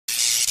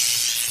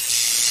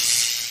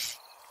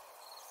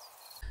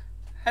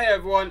Hey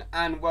everyone,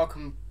 and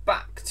welcome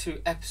back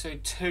to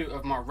episode 2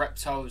 of my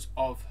Reptiles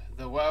of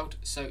the World.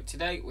 So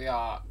today we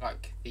are,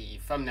 like the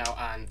thumbnail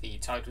and the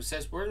title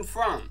says, we're in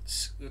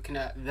France looking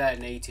at their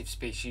native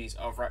species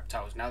of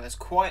reptiles. Now there's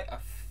quite a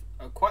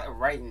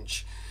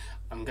range,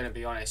 I'm going to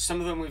be honest.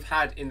 Some of them we've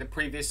had in the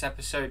previous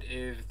episode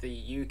of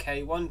the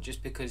UK one,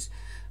 just because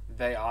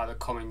they are the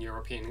common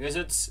European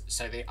lizards,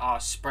 so they are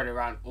spread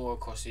around all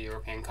across the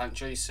European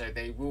countries, so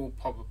they will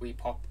probably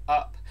pop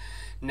up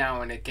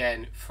now and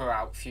again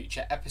throughout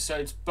future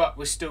episodes, but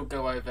we'll still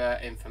go over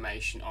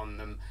information on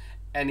them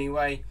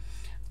anyway.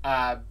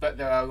 But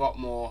there are a lot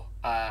more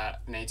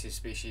native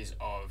species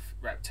of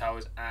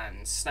reptiles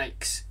and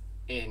snakes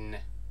in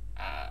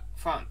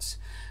France.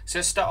 So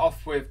let's start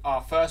off with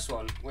our first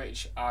one,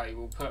 which I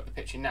will put up the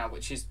picture now,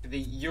 which is the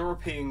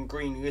European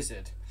green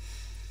lizard.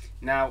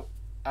 Now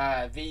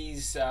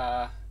these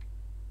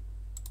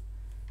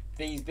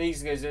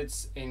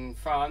lizards in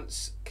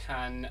France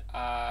can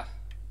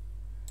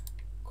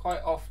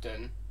quite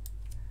often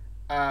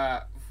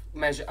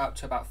measure up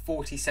to about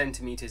 40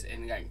 centimeters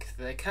in length.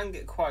 They can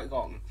get quite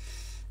long,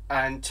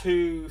 and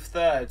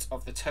 2/3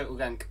 of the total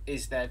length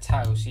is their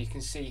tail. So you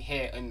can see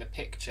here in the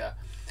picture,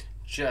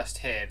 just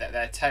here, that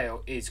their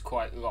tail is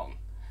quite long,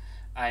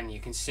 and you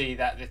can see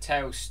that the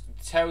tail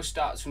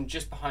starts from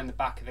just behind the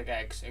back of the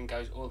legs and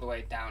goes all the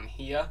way down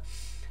here.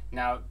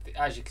 Now,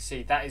 as you can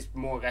see, that is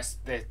more or less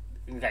the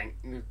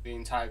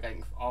entire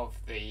length of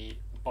the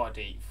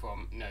body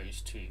from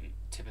nose to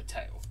tip of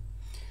tail.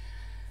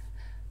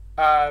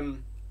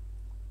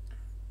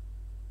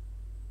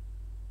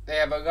 They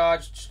have a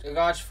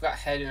large flat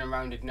head and a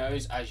rounded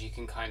nose, as you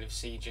can kind of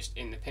see just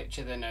in the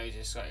picture. The nose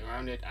is slightly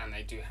rounded and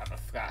they do have a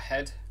flat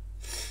head.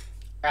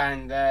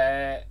 And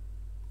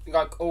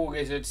like all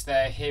lizards,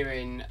 their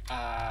hearing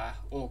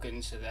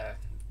organs, so their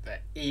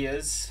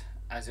ears,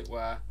 as it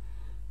were,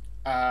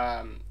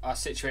 are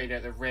situated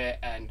at the rear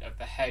end of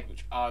the head,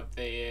 which are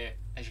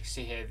as you can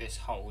see here, this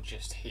hole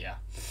just here.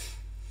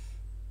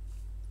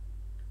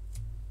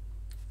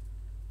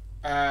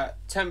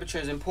 Temperature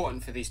is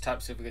important for these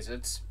types of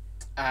lizards,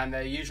 and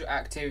their usual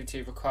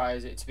activity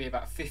requires it to be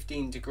about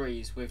 15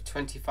 degrees, with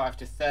 25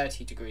 to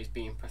 30 degrees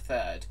being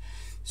preferred.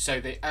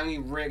 So they only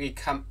really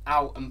come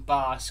out and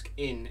bask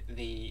in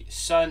the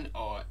sun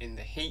or in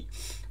the heat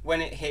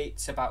when it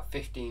hits about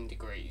 15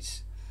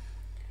 degrees.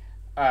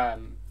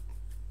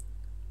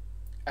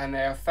 And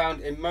they are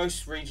found in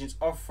most regions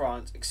of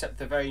France except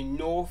the very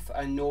north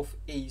and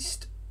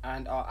northeast,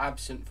 and are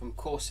absent from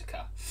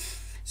Corsica.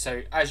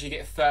 So as you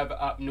get further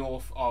up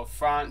north of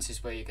France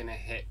is where you're going to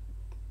hit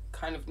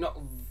kind of not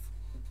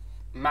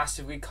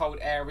massively cold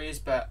areas,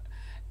 but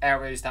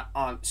areas that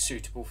aren't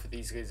suitable for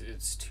these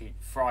lizards to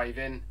thrive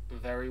in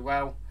very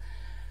well.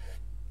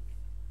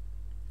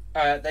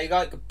 They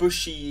like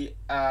bushy,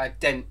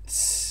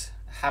 dense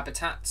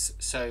habitats,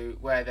 so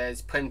where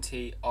there's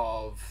plenty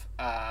of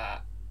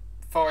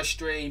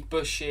forestry,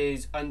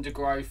 bushes,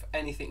 undergrowth,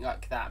 anything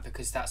like that,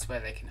 because that's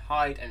where they can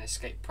hide and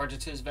escape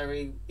predators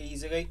very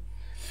easily.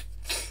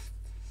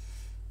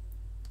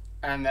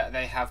 And that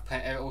they have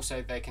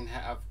also they can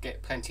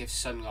get plenty of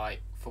sunlight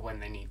for when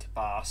they need to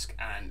bask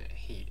and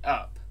heat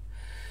up.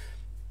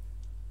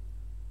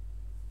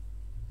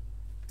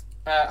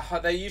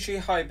 They usually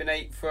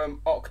hibernate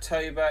from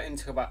October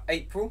until about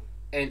April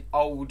in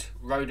old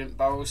rodent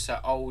burrows, so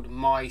old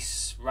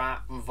mice,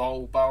 rat,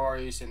 vole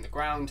burrows in the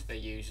ground. They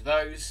use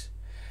those.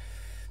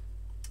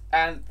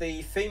 And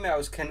the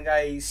females can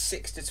lay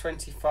 6 to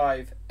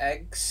 25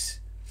 eggs.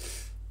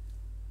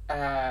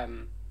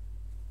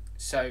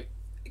 So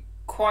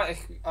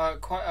quite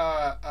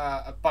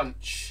a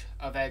bunch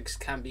of eggs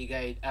can be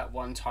laid at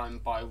one time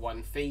by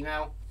one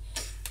female.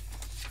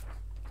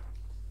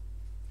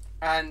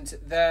 And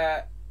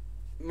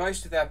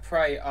most of their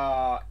prey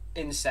are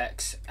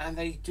insects, and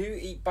they do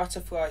eat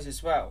butterflies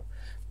as well.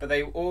 But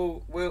they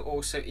will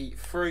also eat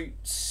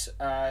fruits,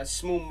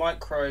 small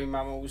micro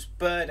mammals,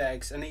 bird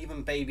eggs, and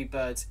even baby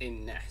birds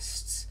in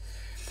nests.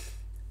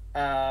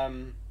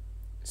 And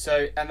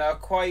they're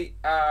quite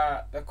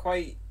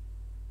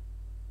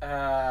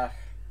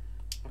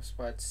what's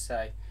the word to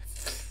say?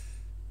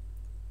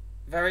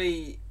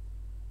 Very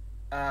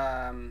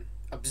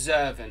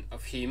observant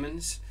of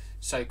humans.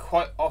 So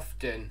quite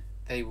often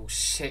they will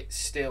sit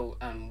still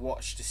and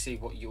watch to see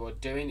what you are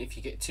doing. If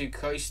you get too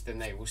close, then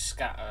they will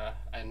scatter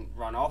and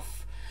run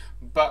off.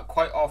 But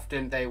quite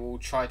often they will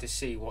try to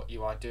see what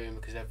you are doing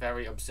because they're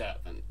very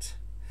observant.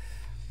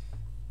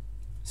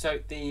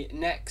 So the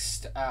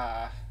next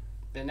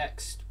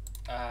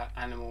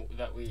animal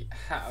that we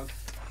have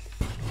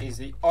is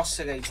the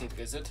ocellated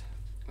lizard,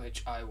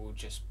 which I will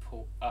just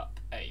pull up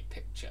a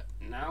picture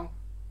now.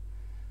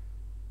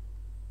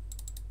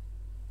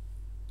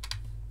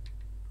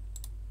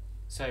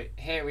 So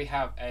here we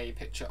have a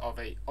picture of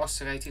a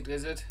ocellated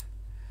lizard.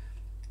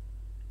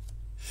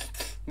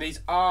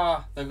 These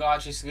are the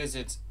largest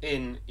lizards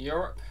in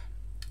Europe,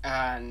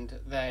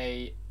 and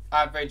they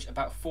average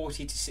about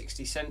 40 to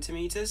 60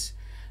 centimeters,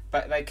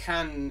 but they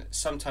can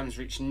sometimes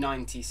reach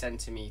 90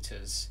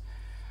 centimeters.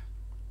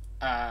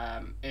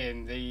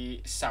 in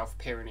the South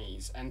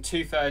Pyrenees, and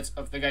 2/3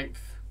 of the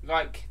length,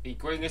 like the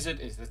grey lizard,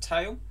 is the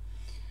tail,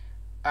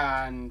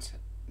 and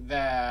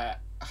their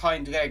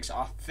hind legs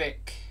are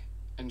thick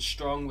and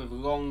strong with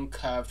long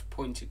curved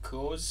pointed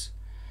claws,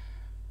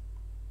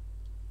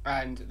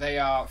 and they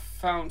are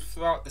found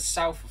throughout the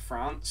south of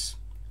France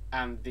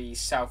and the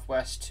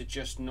southwest to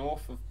just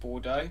north of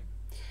Bordeaux,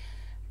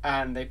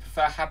 and they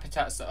prefer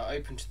habitats that are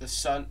open to the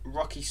sun,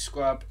 rocky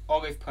scrub,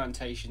 olive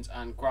plantations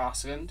and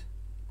grassland,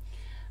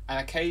 and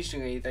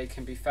occasionally they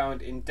can be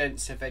found in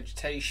denser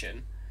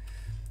vegetation.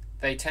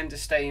 They tend to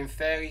stay in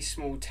fairly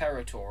small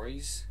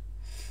territories,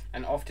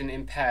 and often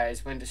in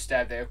pairs. When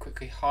disturbed, they will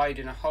quickly hide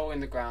in a hole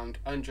in the ground,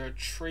 under a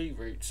tree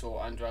roots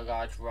or under a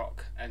large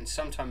rock, and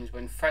sometimes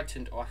when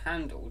threatened or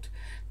handled,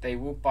 they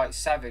will bite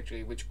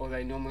savagely, which,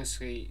 although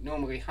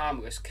normally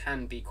harmless,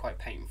 can be quite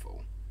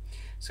painful.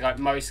 So like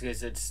most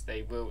lizards,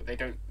 they're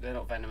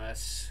not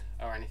venomous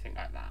or anything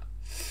like that.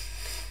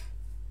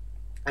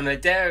 And their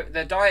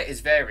diet is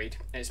varied.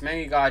 It's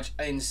mainly large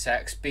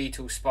insects,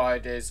 beetles,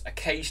 spiders,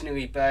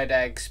 occasionally bird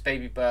eggs,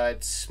 baby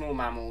birds, small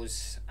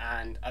mammals,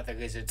 and other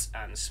lizards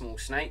and small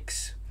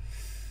snakes.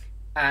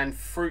 And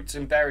fruits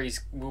and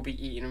berries will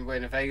be eaten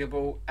when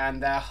available,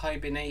 and their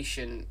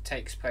hibernation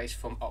takes place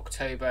from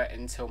October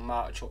until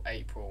March or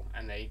April,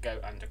 and they go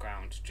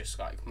underground just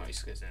like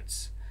most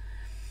lizards.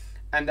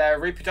 And their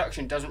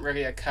reproduction doesn't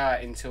really occur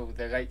until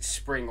the late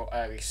spring or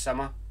early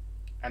summer,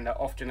 and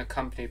they're often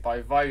accompanied by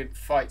violent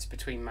fights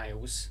between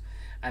males,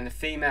 and the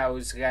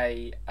females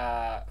lay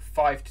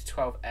 5 to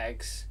 12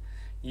 eggs,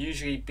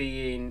 usually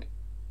being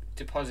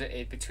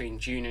deposited between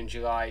June and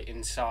July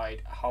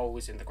inside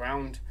holes in the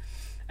ground,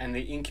 and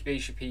the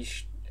incubation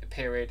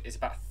period is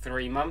about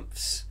 3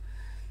 months.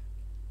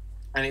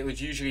 And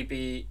it's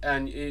usually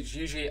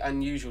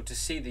unusual to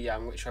see the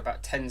young, which are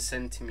about 10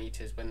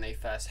 centimeters when they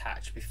first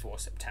hatch, before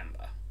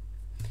September.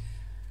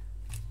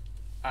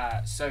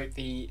 So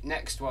the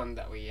next one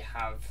that we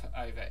have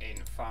over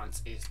in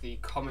France is the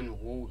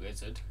common wall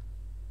lizard.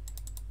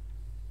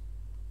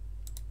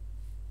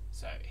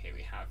 So here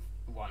we have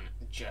one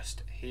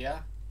just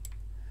here.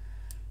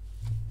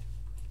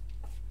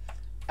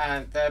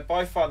 And they're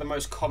by far the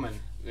most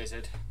common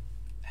lizard,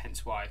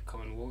 hence why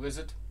common wall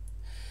lizard.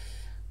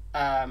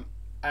 They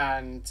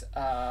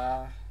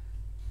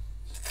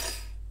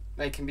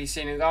can be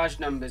seen in large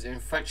numbers in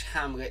French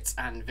hamlets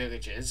and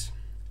villages,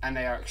 and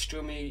they are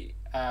extremely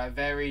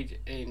varied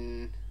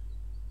in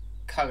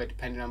colour,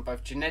 depending on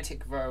both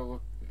genetic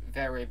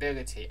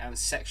variability and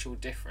sexual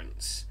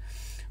difference,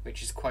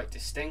 which is quite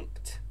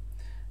distinct.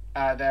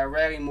 They are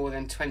rarely more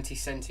than 20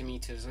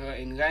 centimetres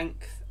in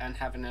length and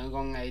have an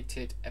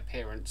elongated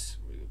appearance,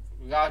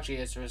 largely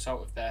as a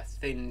result of their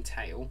thin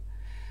tail,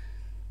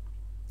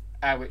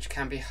 which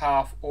can be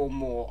half or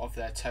more of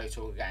their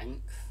total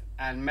length.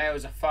 And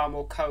males are far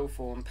more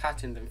colourful and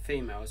patterned than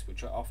females,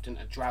 which are often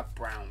a drab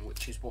brown,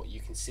 which is what you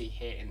can see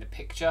here in the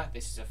picture.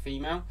 This is a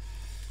female.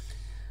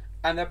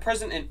 And they're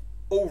present in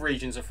all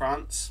regions of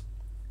France,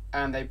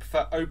 and they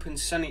prefer open,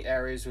 sunny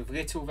areas with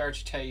little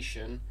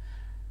vegetation,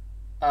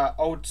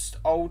 old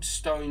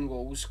stone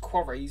walls,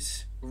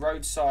 quarries,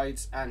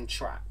 roadsides and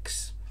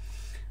tracks.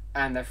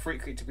 And they're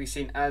frequently to be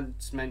seen,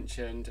 as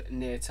mentioned,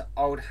 near to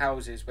old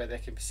houses where they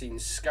can be seen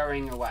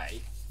scurrying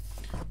away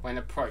when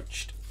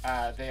approached.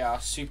 They are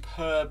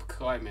superb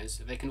climbers.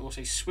 They can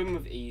also swim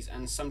with ease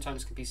and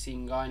sometimes can be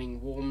seen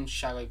lining warm,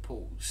 shallow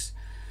pools.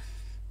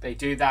 They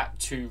do that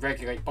to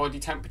regulate body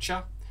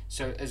temperature.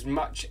 So as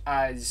much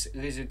as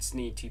lizards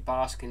need to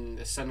bask in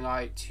the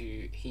sunlight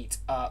to heat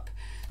up,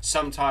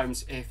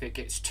 sometimes if it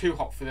gets too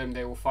hot for them,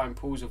 they will find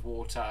pools of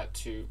water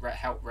to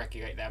help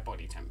regulate their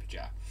body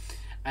temperature.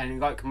 And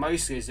like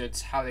most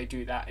lizards, how they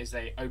do that is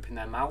they open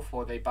their mouth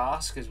while they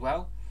bask as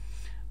well.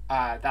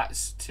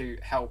 That's to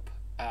help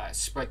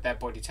spread their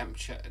body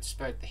temperature and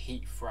spread the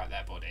heat throughout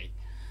their body.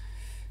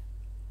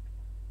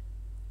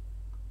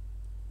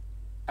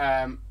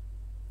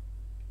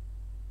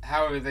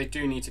 However, they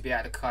do need to be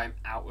able to climb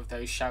out of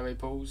those shallow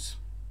pools,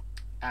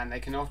 and they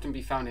can often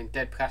be found in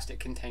dead plastic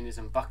containers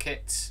and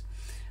buckets.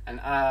 And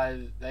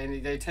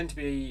they tend to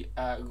be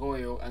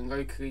loyal and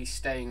locally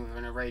staying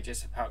within a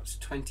radius of about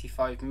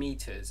 25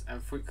 meters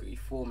and frequently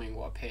forming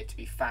what appear to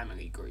be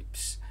family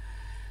groups.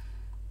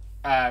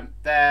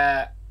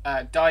 Their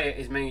diet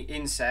is mainly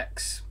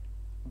insects,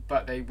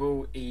 but they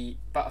will eat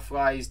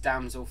butterflies,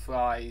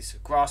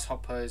 damselflies,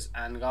 grasshoppers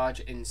and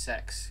larger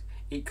insects,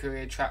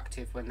 equally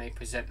attractive when they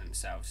present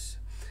themselves.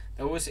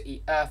 They'll also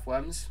eat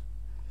earthworms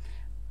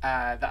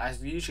that are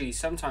usually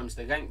sometimes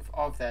the length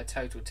of their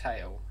total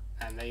tail,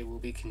 and they will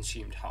be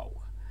consumed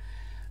whole.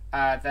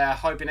 Their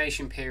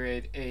hibernation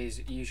period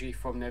is usually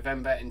from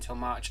November until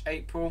March,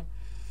 April,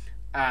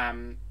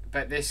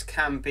 but this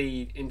can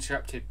be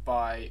interrupted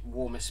by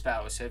warmer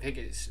spells. So if it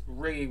gets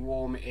really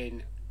warm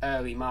in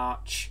early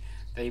March,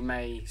 they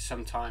may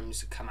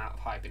sometimes come out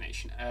of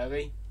hibernation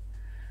early.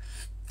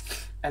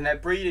 And their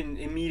breeding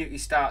immediately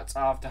starts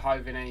after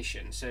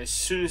hibernation. So as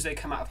soon as they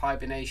come out of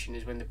hibernation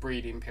is when the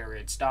breeding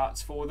period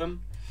starts for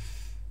them.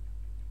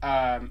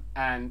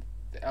 And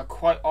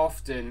quite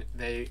often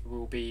they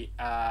will be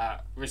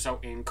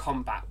result in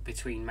combat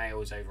between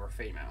males over a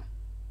female.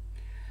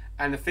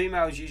 And the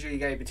females usually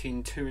lay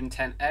between 2 and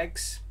 10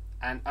 eggs,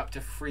 and up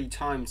to 3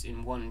 times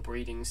in one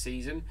breeding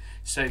season.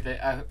 So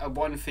that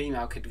one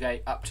female could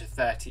lay up to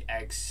 30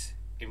 eggs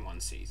in one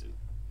season.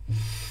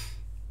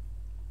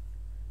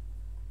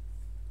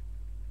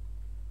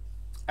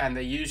 And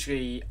they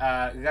usually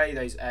lay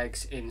those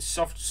eggs in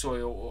soft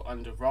soil or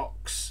under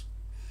rocks.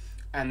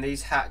 And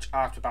these hatch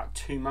after about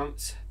 2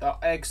 months. The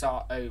eggs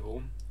are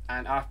oval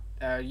and are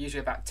usually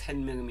about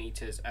 10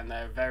 millimeters, and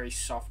they're very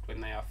soft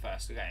when they are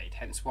first laid.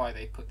 Hence why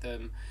they put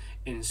them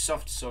in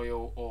soft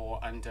soil or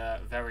under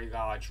very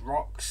large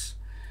rocks.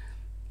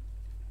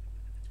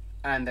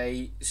 And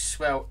they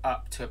swell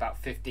up to about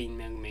 15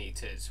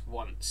 millimeters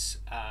once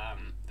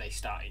they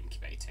start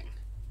incubating.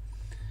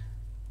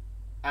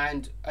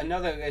 And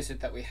another lizard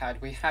that we had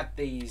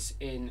these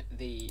in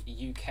the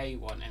UK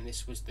one, and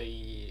this was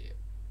the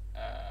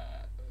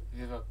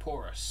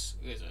Viviparous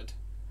lizard.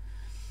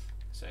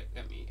 So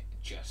let me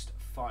just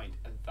find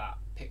that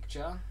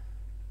picture.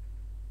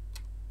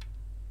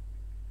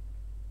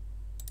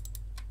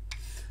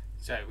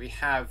 So we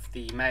have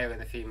the male and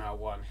the female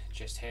one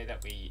just here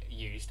that we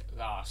used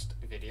last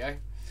video.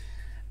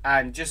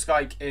 And just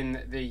like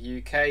in the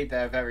UK,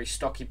 they're very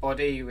stocky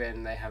body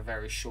and they have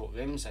very short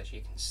limbs, as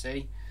you can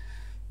see.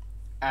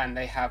 And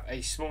they have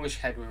a smallish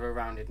head with a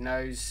rounded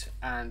nose,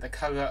 and the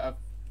colour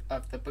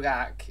of the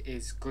black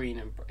is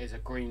a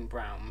green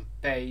brown,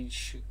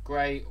 beige,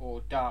 grey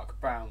or dark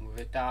brown with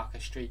a darker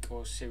streak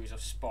or series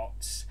of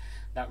spots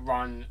that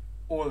run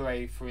all the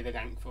way through the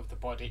length of the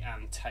body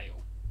and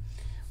tail,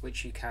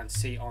 which you can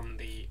see on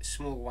the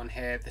small one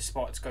here. The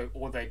spots go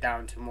all the way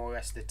down to more or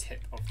less the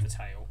tip of the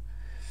tail.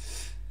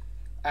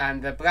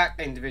 And the black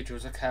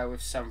individuals occur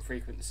with some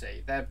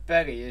frequency. Their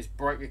belly is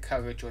brightly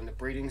coloured during the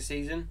breeding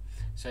season,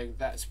 so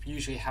that's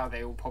usually how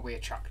they will probably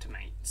attract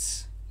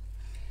mates.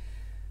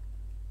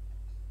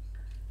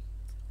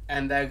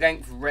 And their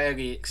length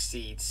rarely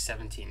exceeds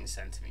 17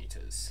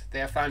 centimeters.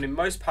 They are found in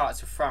most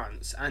parts of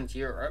France and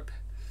Europe,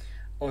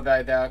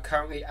 although they are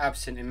currently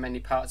absent in many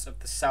parts of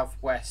the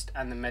southwest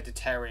and the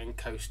Mediterranean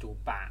coastal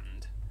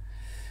band.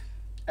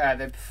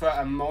 They prefer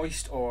a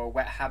moist or a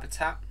wet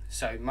habitat,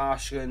 so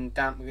marshland,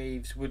 damp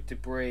leaves, wood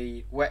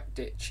debris, wet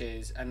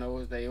ditches, and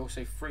they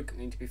also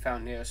frequently to be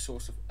found near a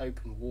source of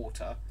open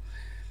water,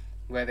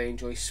 where they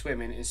enjoy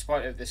swimming. In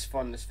spite of this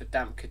fondness for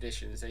damp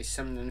conditions, they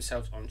sun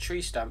themselves on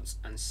tree stumps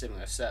and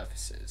similar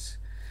surfaces.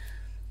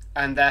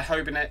 And their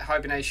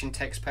hibernation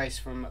takes place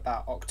from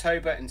about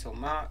October until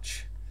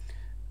March.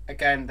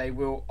 Again, they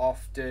will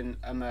often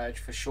emerge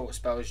for short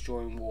spells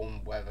during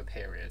warm weather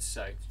periods.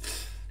 So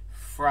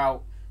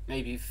throughout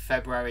maybe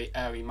February,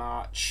 early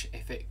March,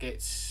 if it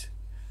gets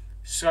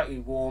slightly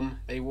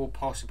warm, they will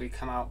possibly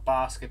come out,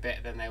 bask a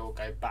bit, then they will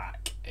go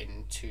back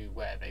into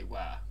where they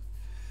were.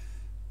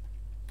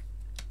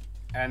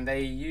 And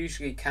they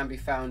usually can be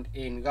found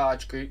in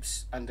large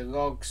groups under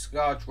logs,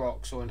 large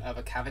rocks, or in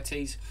other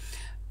cavities.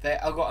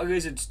 A lot of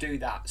lizards do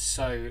that,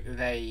 so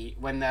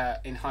when they're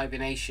in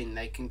hibernation,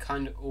 they can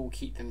kind of all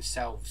keep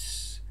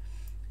themselves,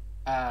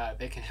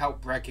 they can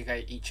help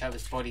regulate each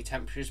other's body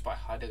temperatures by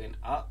huddling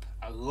up.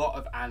 A lot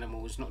of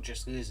animals, not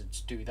just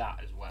lizards, do that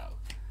as well.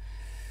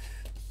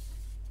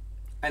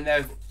 And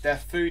their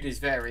food is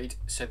varied,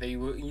 so they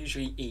will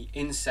usually eat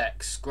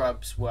insects,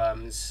 grubs,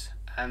 worms,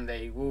 and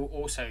they will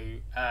also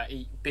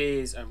eat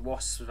bees and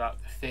wasps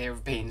without the fear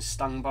of being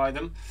stung by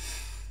them.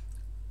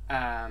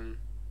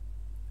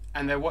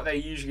 And then what they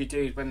usually do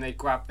is when they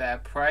grab their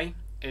prey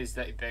is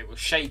that they will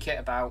shake it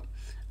about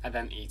and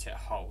then eat it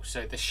whole.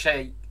 So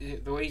the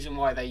reason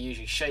why they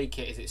usually shake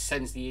it is it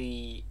sends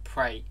the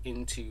prey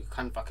into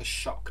kind of like a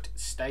shocked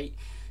state,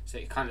 so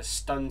it kind of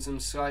stuns them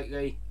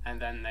slightly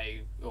and then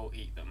they will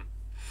eat them.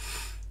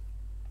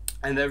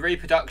 And their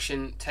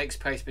reproduction takes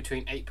place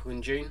between April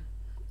and June,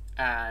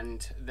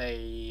 and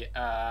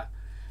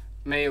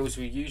males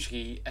will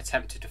usually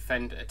attempt to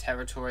defend a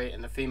territory,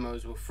 and the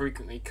females will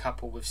frequently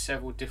couple with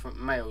several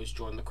different males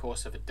during the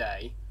course of a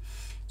day.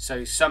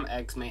 So some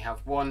eggs may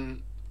have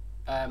one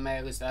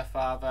male as their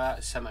father,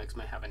 some eggs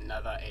may have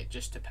another. It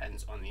just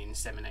depends on the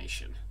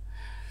insemination.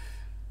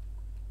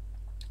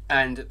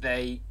 And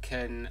they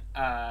can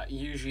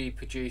usually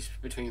produce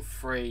between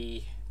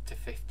 3 to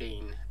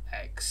 15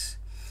 eggs.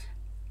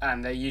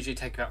 And they usually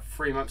take about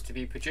 3 months to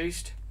be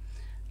produced.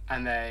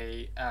 And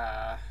they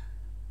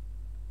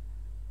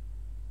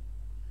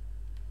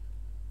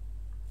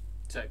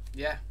so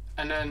yeah,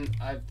 and then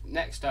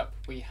next up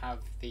we have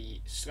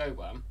the slow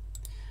worm,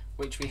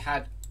 which we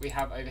have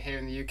over here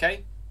in the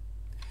UK.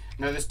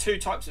 Now there's 2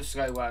 types of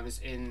slow worms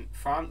in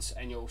France,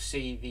 and you'll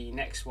see the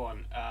next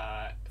one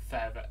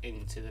further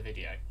into the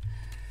video.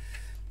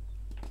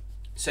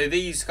 So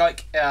these,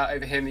 like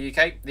over here in the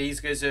UK,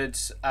 these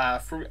lizards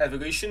through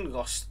evolution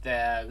lost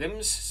their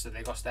limbs, so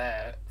they lost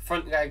their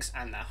front legs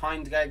and their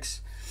hind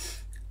legs.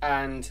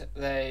 And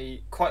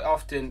quite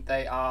often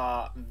they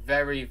are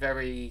very,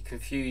 very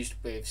confused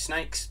with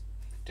snakes,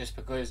 just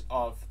because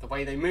of the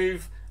way they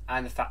move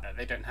and the fact that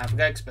they don't have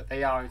legs, but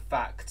they are in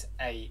fact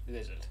a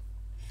lizard.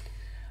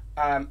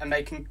 And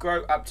they can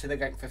grow up to the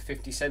length of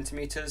 50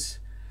 centimeters.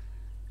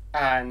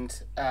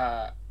 And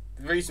the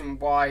reason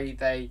why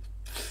they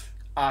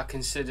are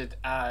considered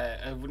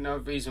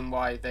no reason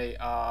why they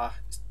are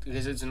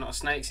lizards and not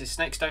snakes is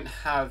snakes don't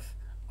have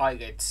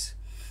eyelids.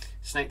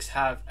 Snakes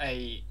have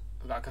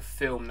like a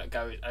film that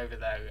goes over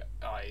their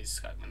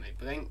eyes, like when they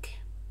blink,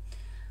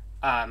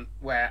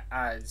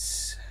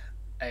 whereas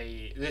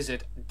a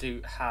lizard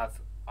do have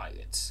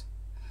eyelids,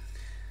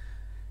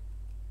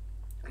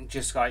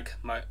 just like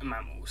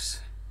mammals.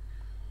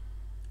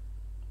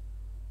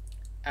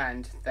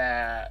 And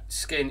their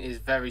skin is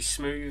very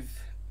smooth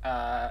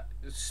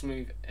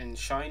and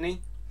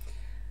shiny,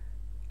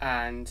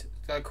 and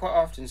quite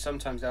often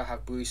sometimes they'll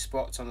have blue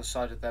spots on the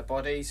side of their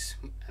bodies,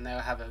 and they'll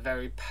have a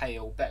very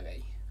pale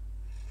belly.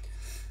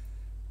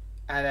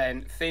 And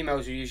then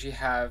females will usually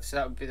have,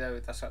 so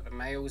that's like the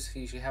males,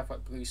 who usually have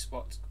like blue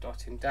spots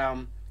dotting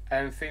down,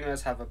 and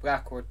females have a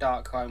black or a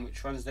dark line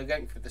which runs the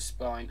length of the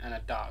spine and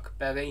a dark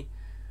belly.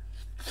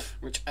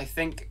 Which I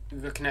think,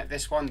 looking at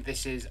this one,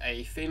 this is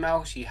a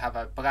female. So you have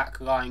a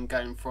black line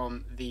going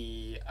from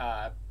the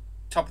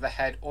top of the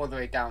head all the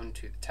way down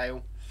to the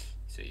tail.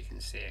 So you can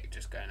see it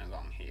just going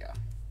along here.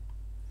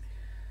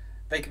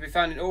 They can be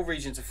found in all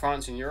regions of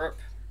France and Europe,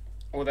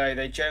 although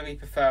they generally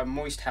prefer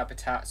moist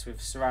habitats with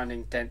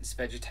surrounding dense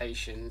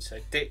vegetation, so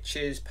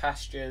ditches,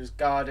 pastures,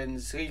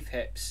 gardens, leaf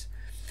hips,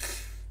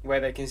 where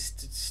they can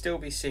still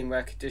be seen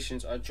where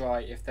conditions are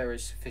dry if there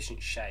is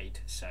sufficient shade.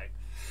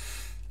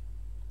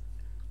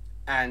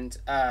 And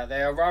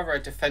they are rather a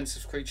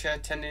defensive creature,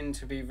 tending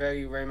to be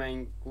very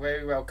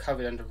well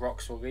covered under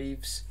rocks or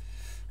leaves,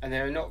 and they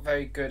are not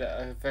very good at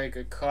a very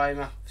good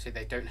climber, so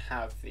they don't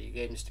have the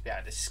limbs to be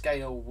able to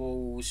scale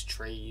walls,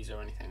 trees,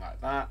 or anything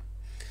like that.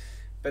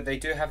 But they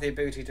do have the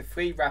ability to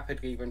flee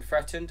rapidly when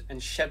threatened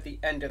and shed the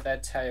end of their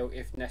tail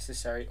if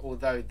necessary,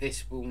 although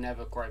this will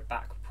never grow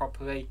back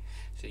properly,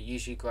 so it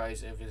usually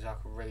grows if it's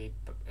like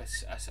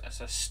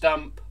as a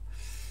stump.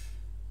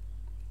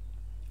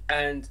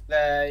 And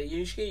they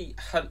usually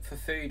hunt for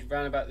food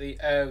around about the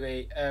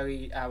early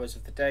hours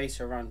of the day,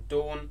 so around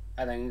dawn,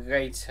 and then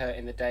later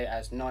in the day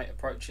as night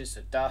approaches,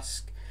 so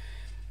dusk.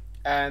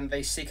 And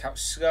they seek out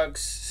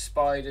slugs,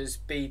 spiders,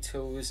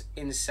 beetles,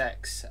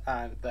 insects,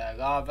 and their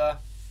larvae.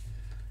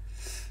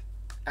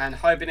 And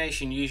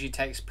hibernation usually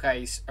takes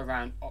place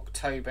around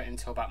October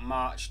until about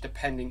March,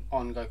 depending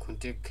on local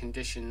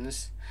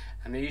conditions.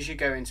 And they usually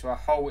go into a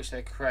hole which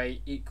they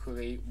create,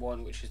 equally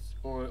one which is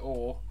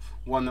or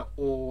one that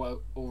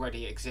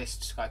already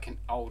exists, like an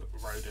old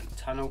rodent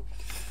tunnel.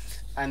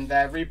 And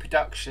their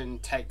reproduction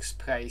takes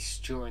place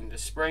during the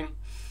spring,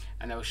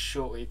 and they'll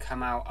shortly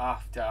come out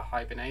after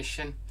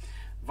hibernation.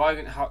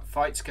 Violent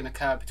fights can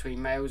occur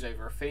between males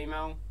over a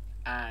female,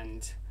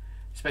 and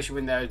especially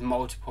when there are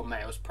multiple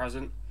males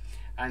present.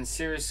 And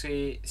serious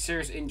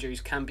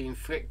injuries can be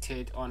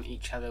inflicted on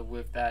each other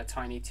with their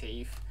tiny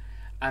teeth.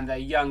 And their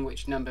young,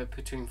 which number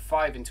between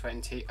 5 and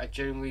 20, are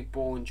generally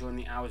born during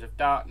the hours of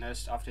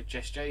darkness after a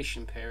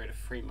gestation period of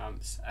 3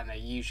 months, and they're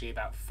usually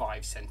about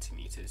 5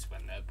 centimeters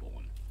when they're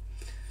born.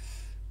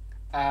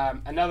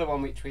 Another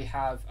one which we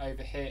have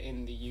over here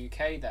in the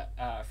UK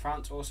that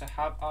France also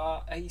have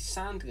are a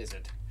sand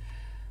lizard,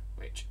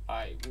 which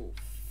I will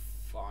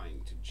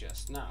find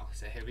just now.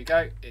 So here we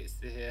go. It's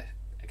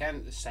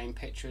again the same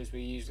picture as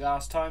we used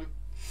last time.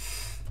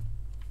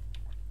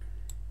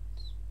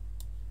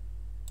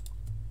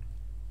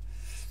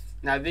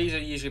 Now these are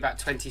usually about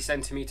 20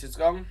 centimeters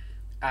long,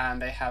 and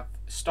they have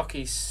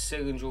stocky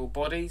cylindrical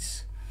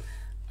bodies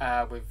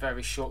with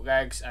very short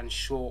legs and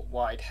short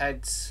wide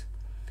heads.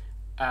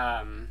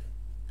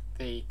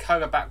 The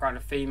colour background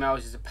of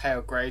females is a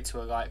pale grey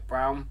to a light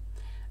brown,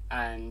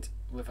 and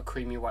with a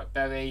creamy white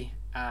belly,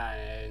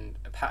 and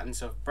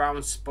patterns of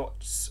brown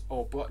spots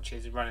or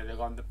blotches running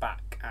along the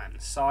back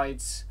and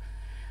sides.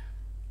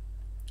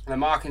 The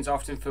markings are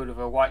often filled with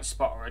a white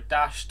spot or a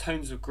dash.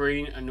 Tones of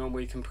green are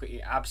normally completely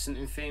absent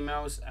in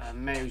females.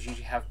 Males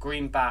usually have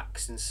green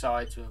backs and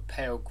sides with a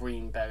pale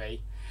green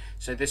belly.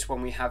 So this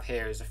one we have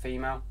here is a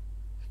female.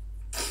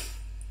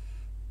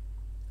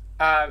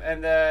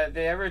 And the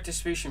area of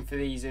distribution for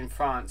these in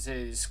France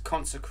is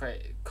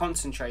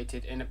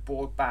concentrated in a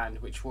broad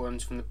band which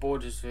runs from the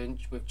borders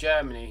with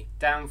Germany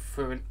down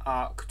through an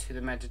arc to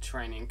the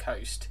Mediterranean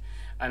coast.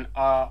 And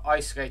our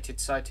isolated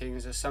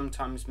sightings are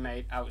sometimes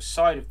made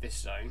outside of this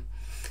zone,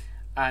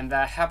 and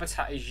their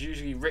habitat is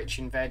usually rich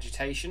in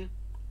vegetation,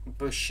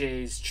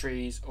 bushes,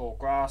 trees or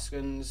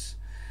grasslands,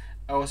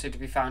 are also to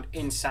be found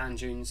in sand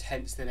dunes,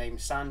 hence the name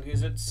sand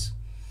lizards.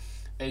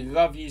 They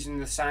love using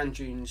the sand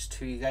dunes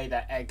to lay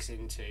their eggs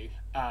into,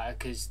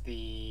 because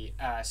the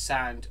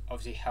sand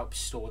obviously helps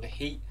store the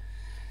heat.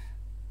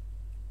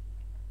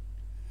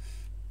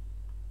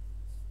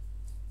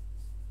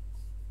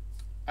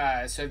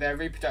 So their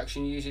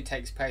reproduction usually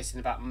takes place in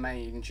about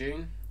May and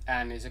June,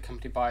 and is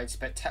accompanied by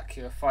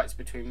spectacular fights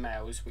between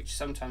males, which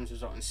sometimes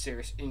result in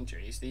serious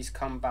injuries. These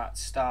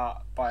combats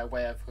start by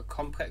way of a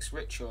complex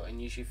ritual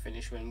and usually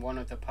finish when one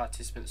of the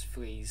participants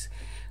flees,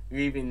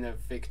 leaving the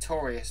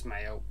victorious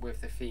male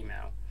with the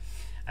female.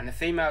 And the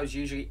females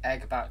usually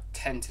egg about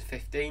 10 to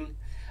 15,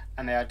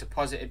 and they are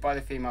deposited by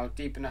the female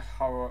deep in a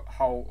hole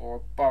or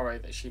a burrow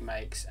that she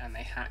makes, and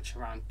they hatch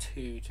around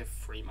 2 to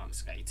 3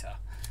 months later.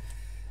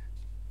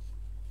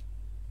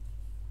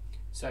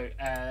 So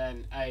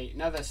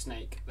another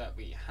snake that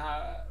we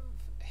have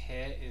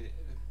here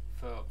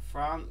for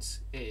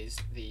France is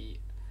the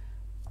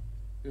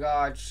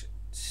large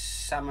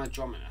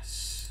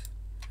Samodrominus.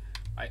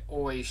 I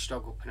always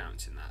struggle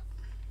pronouncing that.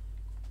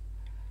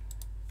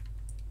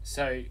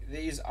 So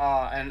these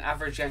are an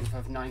average length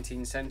of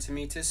 19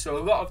 centimeters. So a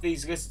lot of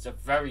these lizards are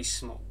very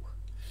small.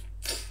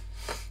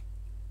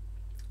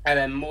 And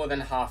then more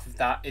than half of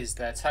that is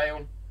their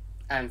tail.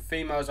 And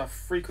females are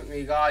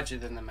frequently larger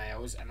than the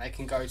males, and they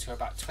can go to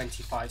about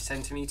 25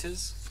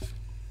 centimeters.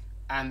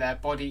 And their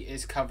body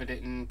is covered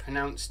in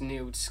pronounced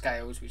needled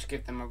scales, which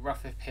give them a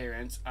rough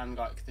appearance,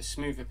 unlike the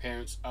smooth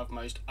appearance of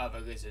most other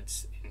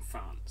lizards in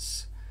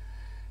France.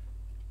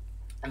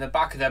 And the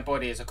back of their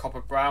body is a copper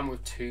brown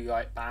with 2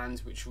 light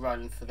bands which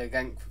run for the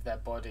length of their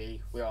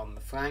body on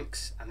the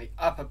flanks, and the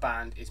upper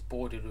band is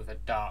bordered with a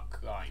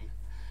dark line.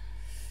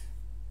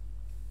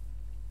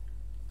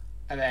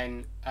 And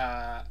then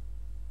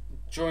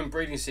during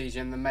breeding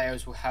season, the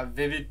males will have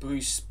vivid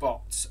blue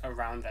spots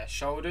around their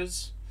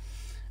shoulders,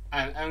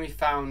 and only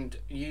found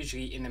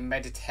usually in the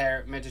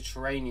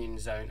Mediterranean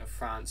zone of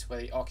France,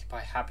 where they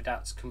occupy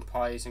habitats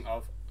comprising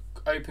of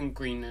open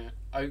green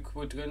oak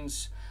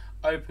woodlands,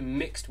 open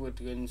mixed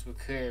woodlands with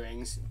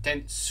clearings,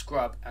 dense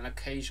scrub, and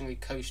occasionally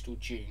coastal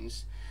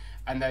dunes,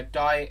 and their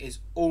diet is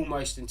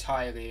almost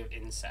entirely of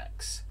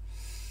insects.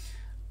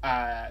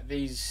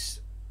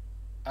 These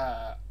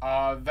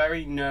are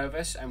very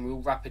nervous and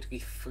will rapidly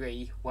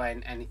flee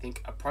when anything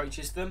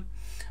approaches them,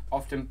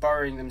 often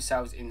burrowing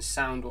themselves in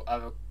sand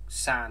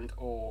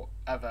or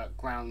other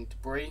ground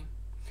debris.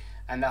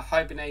 And their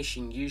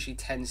hibernation usually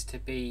tends to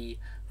be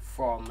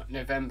from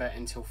November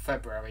until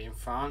February in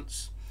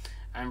France,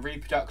 and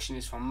reproduction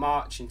is from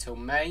March until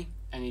May,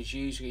 and is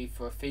usually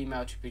for a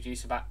female to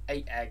produce about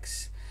 8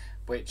 eggs,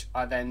 which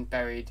are then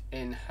buried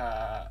in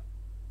her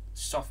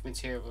soft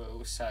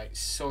material, so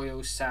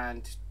soil,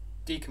 sand,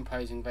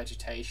 decomposing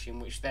vegetation,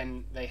 which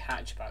then they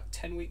hatch about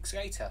 10 weeks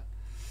later.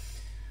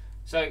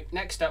 So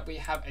next up we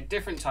have a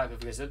different type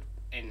of lizard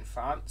in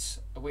France,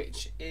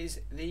 which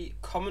is the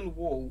common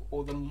wall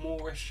or the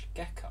Moorish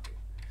gecko.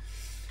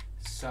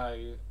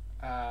 So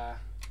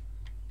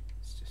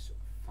let's just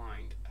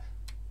find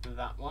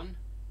that one.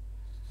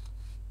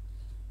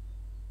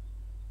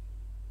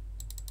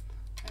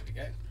 There we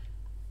go.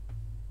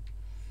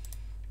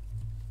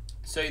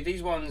 So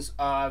these ones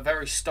are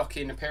very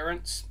stocky in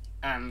appearance,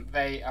 and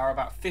they are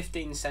about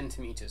 15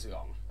 centimeters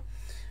long,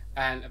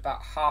 and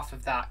about half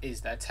of that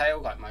is their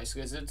tail, like most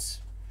lizards,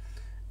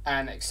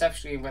 and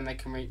exceptionally when they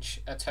can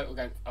reach a total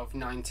length of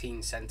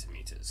 19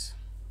 centimeters.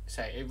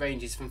 So it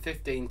ranges from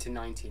 15 to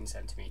 19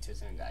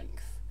 centimeters in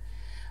length.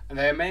 And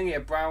they are mainly a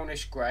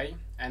brownish grey,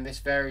 and this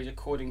varies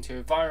according to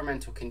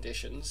environmental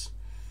conditions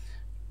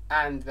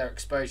and their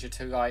exposure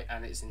to light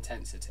and its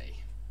intensity.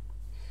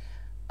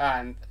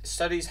 And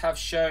studies have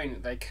shown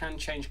that they can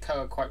change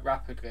colour quite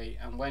rapidly,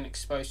 and when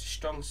exposed to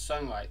strong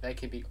sunlight they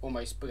can be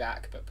almost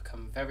black but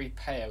become very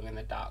pale in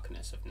the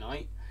darkness of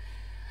night.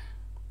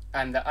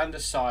 And the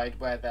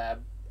underside, where their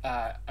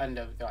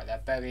under like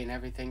their belly and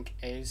everything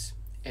is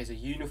a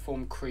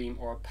uniform cream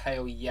or a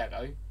pale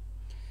yellow.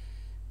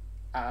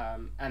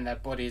 And their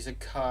bodies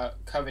are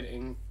covered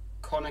in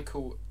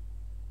conical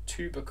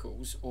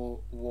tubercles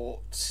or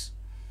warts,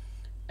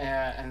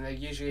 and they're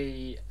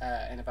usually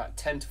in about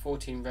 10 to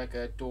 14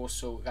 regular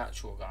dorsal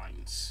lateral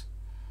lines.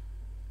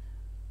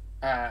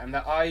 And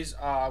their eyes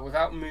are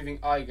without moving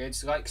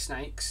eyelids like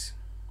snakes,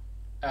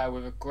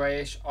 with a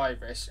greyish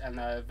iris, and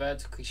their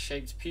vertically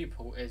shaped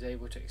pupil is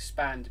able to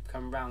expand to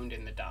become round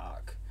in the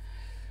dark,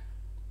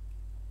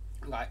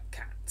 like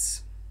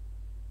cats.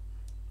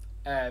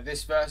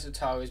 This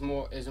versatile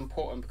is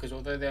important because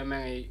although they are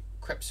mainly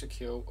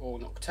crepuscular or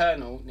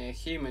nocturnal near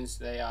humans,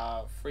 they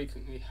are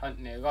frequently hunt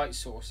near light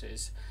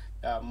sources.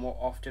 They are more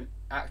often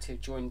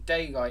active during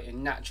daylight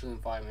in natural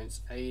environments,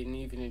 and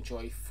even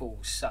enjoy full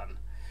sun.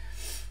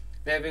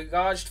 They have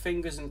enlarged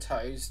fingers and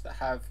toes that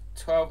have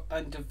 12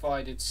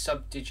 undivided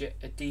subdigit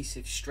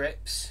adhesive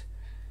strips.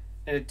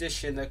 In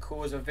addition, their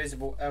claws are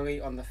visible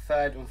only on the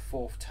 3rd and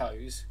 4th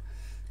toes,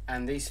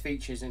 and these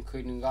features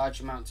include large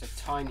amounts of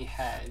tiny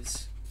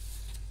hairs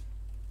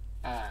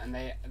and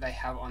they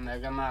have on their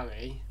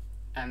lamellae,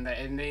 and that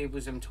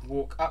enables them to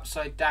walk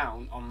upside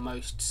down on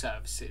most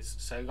surfaces,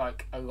 so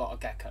like a lot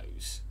of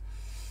geckos.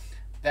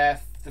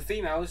 The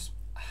females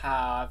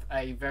have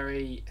a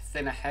very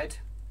thinner head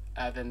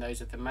than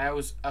those of the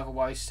males,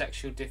 otherwise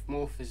sexual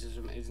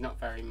dimorphism is not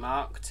very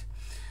marked.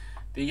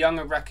 The young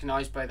are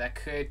recognised by their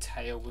clear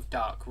tail with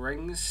dark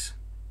rings,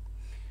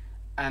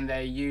 and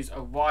they use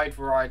a wide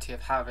variety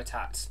of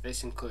habitats.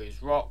 This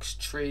includes rocks,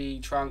 tree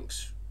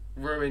trunks,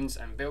 ruins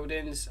and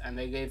buildings, and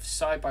they live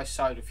side by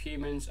side with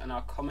humans and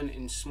are common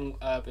in small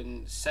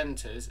urban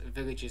centres,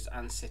 villages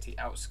and city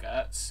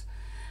outskirts,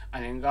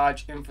 and in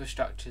large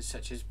infrastructures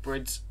such as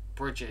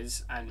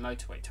bridges and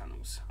motorway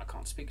tunnels. I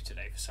can't speak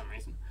today for some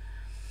reason.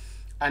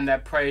 And their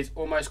prey is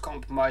almost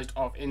comprised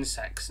of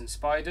insects and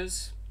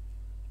spiders.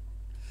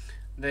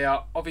 They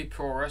are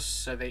oviparous,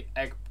 so they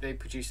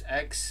produce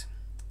eggs,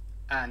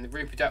 and the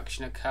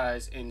reproduction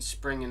occurs in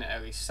spring and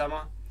early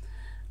summer.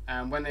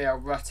 And when they are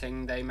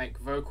rutting, they make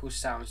vocal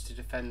sounds to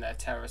defend their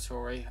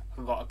territory.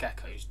 A lot of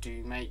geckos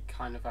do make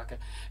kind of like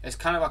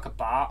a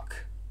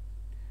bark.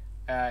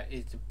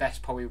 Is the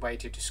best probably way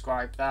to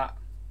describe that.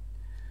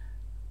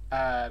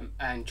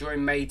 And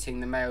during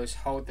mating, the males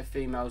hold the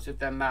females with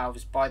their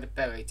mouths by the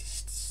belly to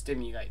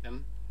stimulate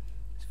them.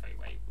 It's a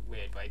very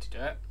weird way to do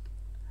it.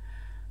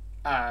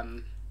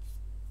 And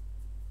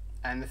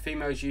the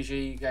females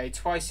usually lay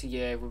twice a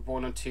year with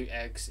 1 or 2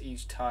 eggs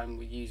each time,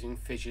 with using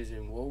fissures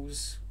in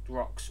walls,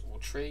 rocks or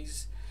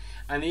trees.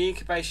 And the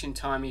incubation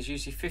time is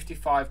usually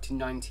 55 to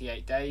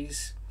 98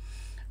 days.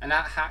 And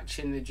at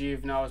hatching, the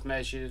juveniles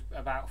measure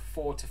about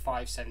 4 to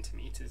 5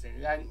 centimetres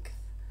in length.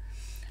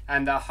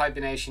 And their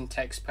hibernation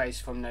takes place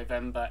from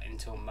November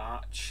until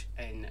March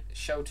in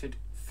sheltered,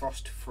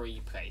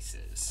 frost-free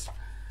places.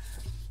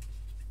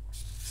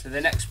 So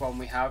the next one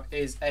we have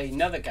is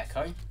another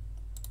gecko,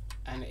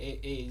 and it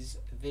is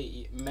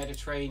the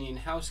Mediterranean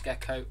house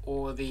gecko,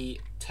 or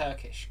the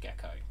Turkish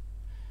gecko,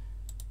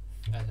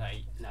 as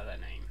another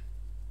name.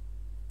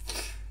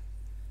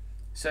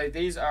 So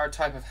these are a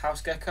type of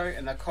house gecko,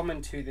 and they're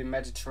common to the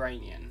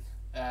Mediterranean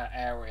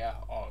area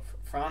of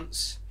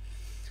France,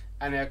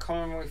 and they are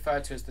commonly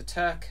referred to as the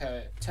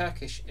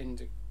Turkish,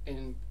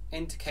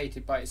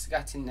 indicated by its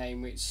Latin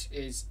name, which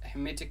is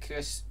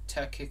Hemidicus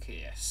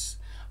turciceus.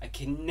 I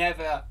can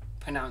never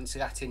pronounce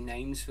Latin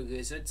names for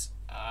lizards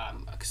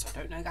because I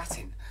don't know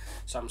Latin,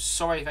 so I'm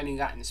sorry if any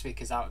Latin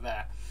speakers out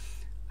there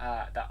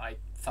that I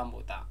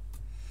fumbled that.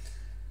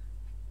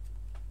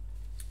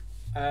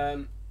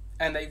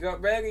 And they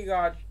rarely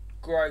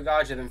grow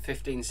larger than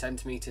 15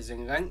 centimetres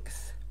in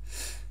length,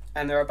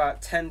 and they're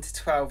about 10 to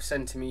 12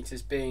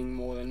 centimetres being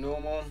more than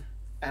normal,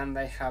 and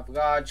they have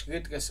large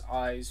lidless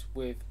eyes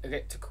with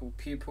elliptical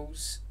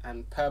pupils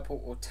and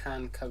purple or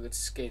tan coloured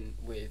skin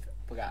with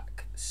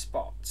black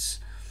spots.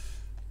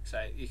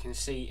 So you can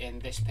see in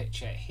this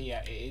picture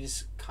here, it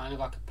is kind of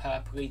like a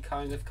purpley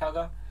kind of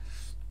colour.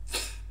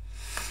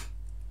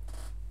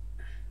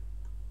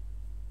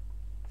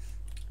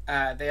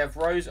 They have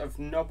rows of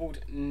needled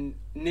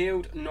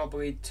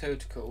knobbly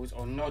tentacles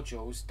or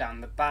nodules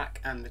down the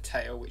back and the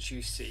tail, which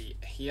you see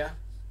here.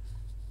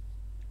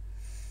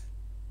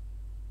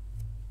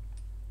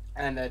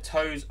 And their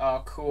toes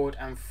are clawed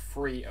and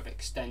free of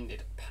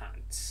extended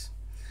pads.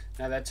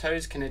 Now their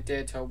toes can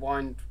adhere to a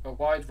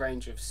wide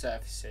range of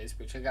surfaces,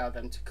 which allow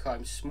them to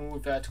climb small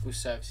vertical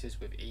surfaces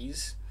with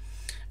ease.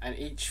 And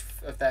each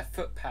of their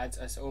foot pads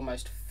has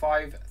almost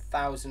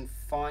 5,000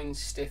 fine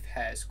stiff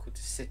hairs called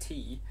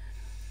setae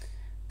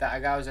that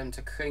allows them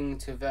to cling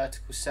to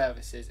vertical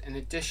surfaces. In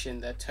addition,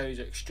 their toes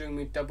are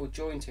extremely double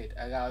jointed,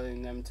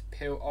 allowing them to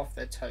peel off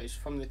their toes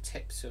from the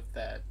tips of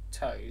their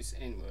toes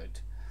inward.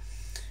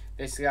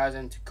 This allows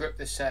them to grip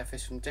the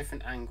surface from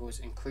different angles,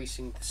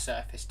 increasing the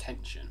surface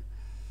tension.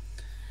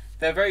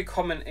 They're very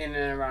common in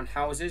and around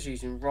houses,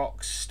 using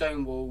rocks,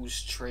 stone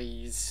walls,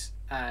 trees,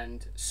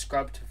 and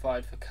scrub to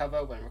provide for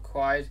cover when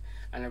required,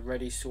 and a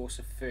ready source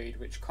of food,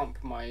 which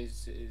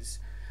comprises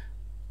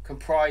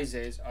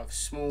of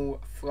small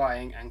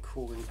flying and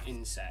crawling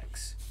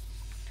insects.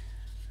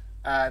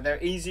 They're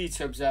easy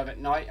to observe at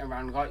night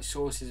around light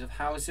sources of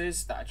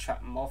houses that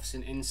attract moths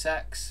and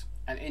insects,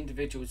 and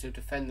individuals who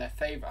defend their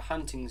favourite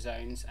hunting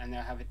zones, and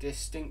they'll have a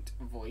distinct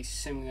voice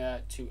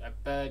similar to a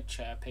bird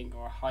chirping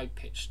or a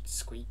high-pitched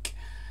squeak,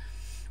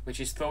 which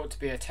is thought to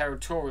be a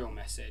territorial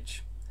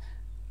message.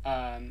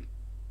 And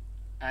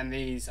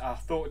these are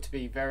thought to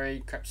be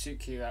very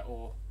crepuscular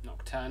or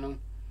nocturnal.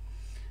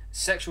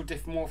 Sexual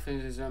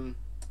dimorphism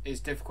is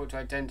difficult to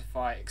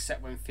identify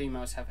except when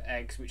females have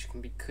eggs, which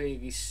can be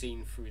clearly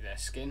seen through their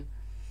skin.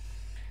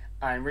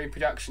 And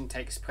reproduction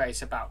takes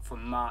place about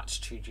from March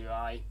to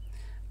July,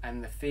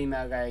 and the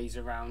female lays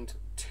around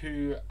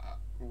 2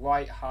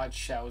 white hard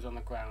shells on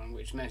the ground,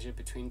 which measure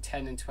between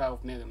 10 and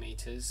 12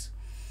 millimeters.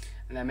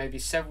 And there may be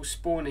several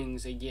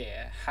spawnings a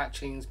year.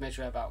 Hatchlings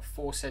measure about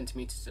 4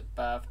 centimeters at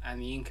birth,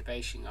 and the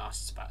incubation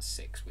lasts about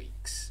 6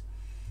 weeks.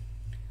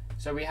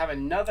 So we have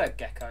another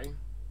gecko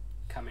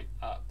coming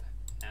up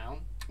now,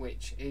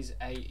 which is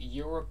a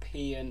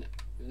European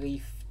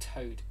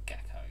leaf-toed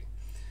gecko.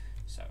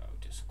 So I'll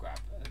just grab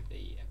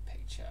the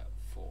picture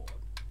for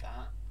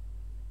that.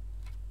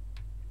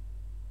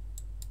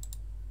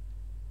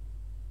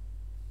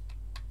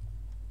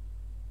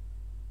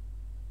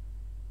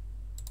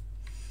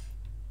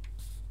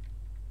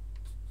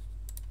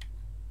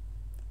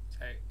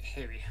 So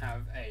here we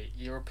have a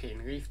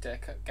European leaf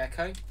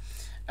gecko.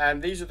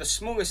 These are the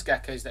smallest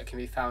geckos that can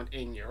be found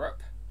in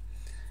Europe.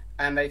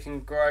 and they can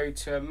grow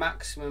to a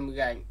maximum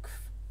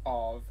length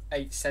of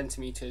 8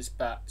 centimeters,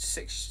 but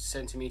 6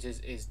 centimeters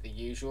is the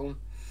usual.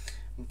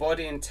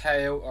 Body and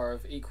tail are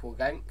of equal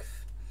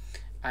length,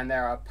 and they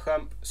are a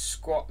plump,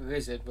 squat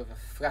lizard with a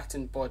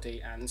flattened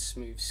body and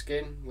smooth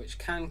skin, which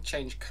can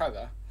change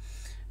colour.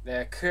 They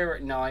are clear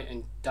at night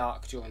and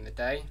dark during the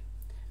day,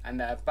 and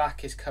their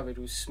back is covered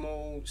with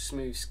small,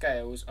 smooth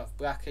scales of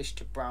blackish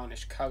to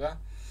brownish colour,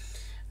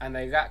 and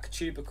they lack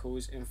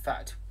tubercles, in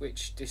fact,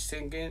 which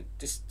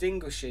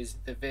distinguishes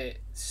the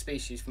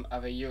species from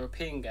other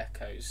European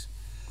geckos.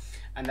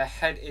 And their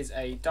head is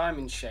a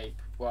diamond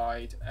shape,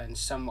 wide and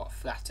somewhat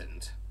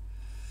flattened.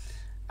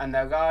 And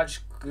their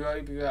large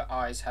globular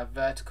eyes have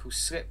vertical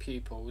slit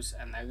pupils,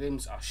 and their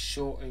limbs are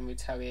short in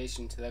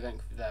retaliation to the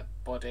length of their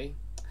body.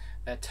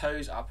 Their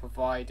toes are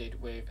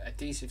provided with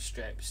adhesive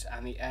strips,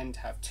 and the end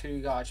have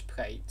 2 large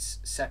plates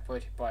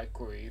separated by a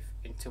groove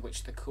into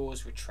which the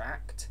claws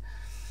retract.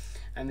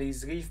 And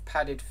these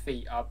leaf-padded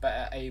feet are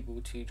better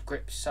able to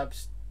grip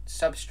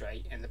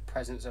substrate in the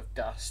presence of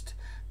dust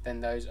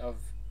than those of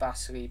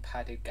basally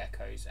padded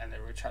geckos, and their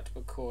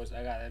retractable claws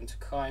allow them to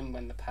climb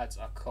when the pads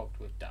are clogged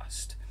with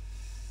dust.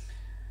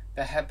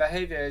 Their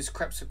behaviour is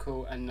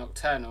crepuscular and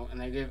nocturnal,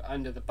 and they live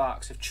under the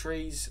barks of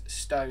trees,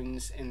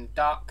 stones, in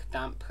dark,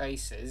 damp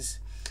places,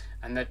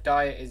 and their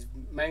diet is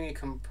mainly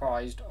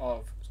comprised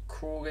of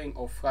crawling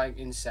or flying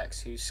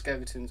insects whose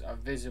skeletons are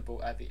visible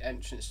at the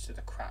entrance to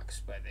the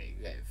cracks where they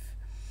live.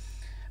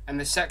 And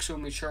the sexual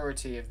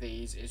maturity of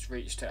these is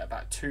reached at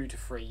about 2 to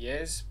 3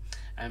 years,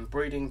 and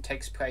breeding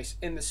takes place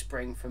in the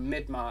spring from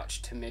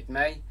mid-March to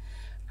mid-May.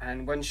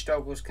 And when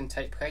struggles can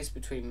take place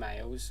between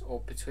males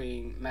or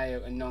between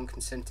male and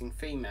non-consenting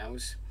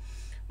females,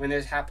 when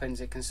this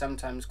happens, it can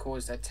sometimes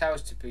cause their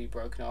tails to be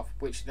broken off,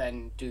 which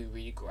then do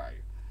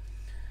regrow.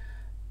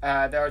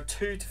 There are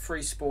 2 to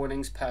 3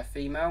 spawnings per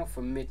female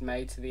from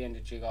mid-May to the end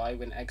of July,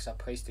 when eggs are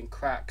placed in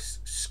cracks,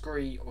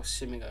 scree or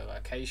similar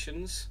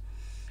locations.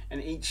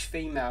 And each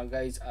female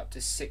lays up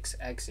to 6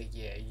 eggs a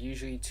year,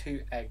 usually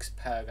 2 eggs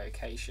per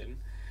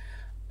location.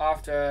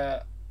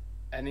 After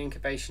an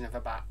incubation of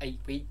about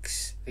 8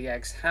 weeks, the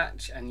eggs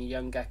hatch and the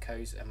young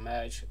geckos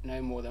emerge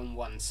no more than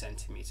 1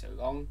 centimetre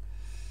long.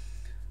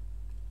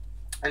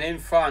 And in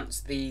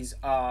France, these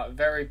are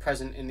very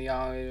present in the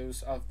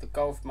isles of the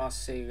Gulf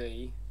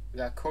Marseille,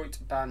 La Côte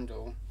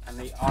Bandel, and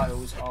the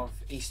Isles of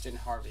Eastern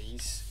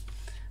Hebrides,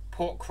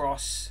 Port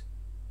Cross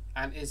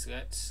and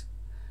Islets,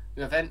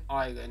 Levant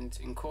Island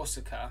in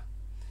Corsica.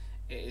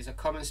 It is a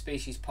common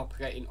species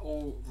populating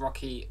all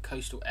rocky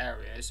coastal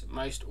areas,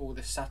 most all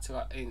the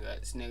satellite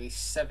inlets, nearly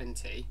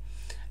 70,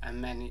 and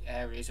many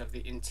areas of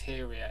the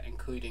interior,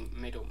 including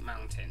middle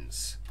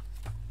mountains.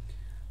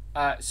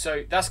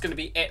 So that's going to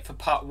be it for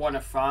part 1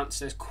 of France.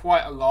 There's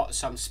quite a lot,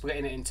 so I'm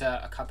splitting it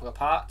into a couple of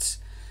parts.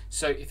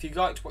 So if you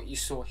liked what you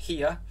saw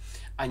here,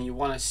 and you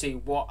want to see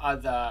what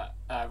other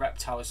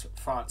reptiles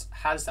France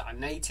has that are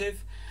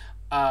native,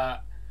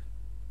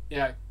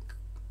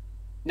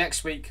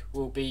 next week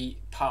will be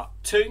part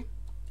 2,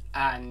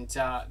 and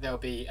there'll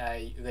be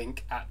a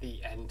link at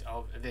the end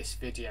of this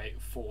video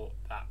for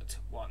that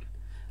one.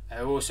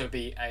 There will also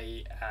be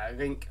a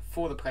link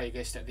for the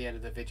playlist at the end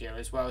of the video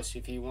as well, so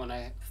if you want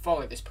to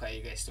follow this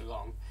playlist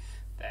along,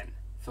 then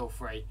feel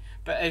free.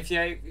 But if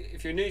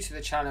you're new to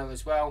the channel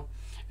as well,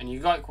 and you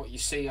like what you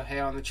see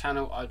here on the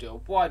channel, I do a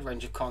wide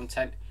range of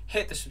content.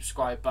 Hit the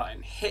subscribe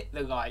button, hit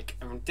the like,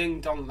 and ding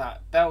dong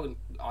that bell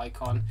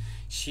icon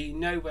so you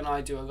know when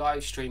I do a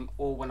live stream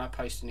or when I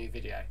post a new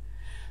video.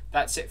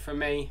 That's it from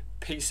me.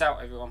 Peace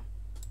out, everyone.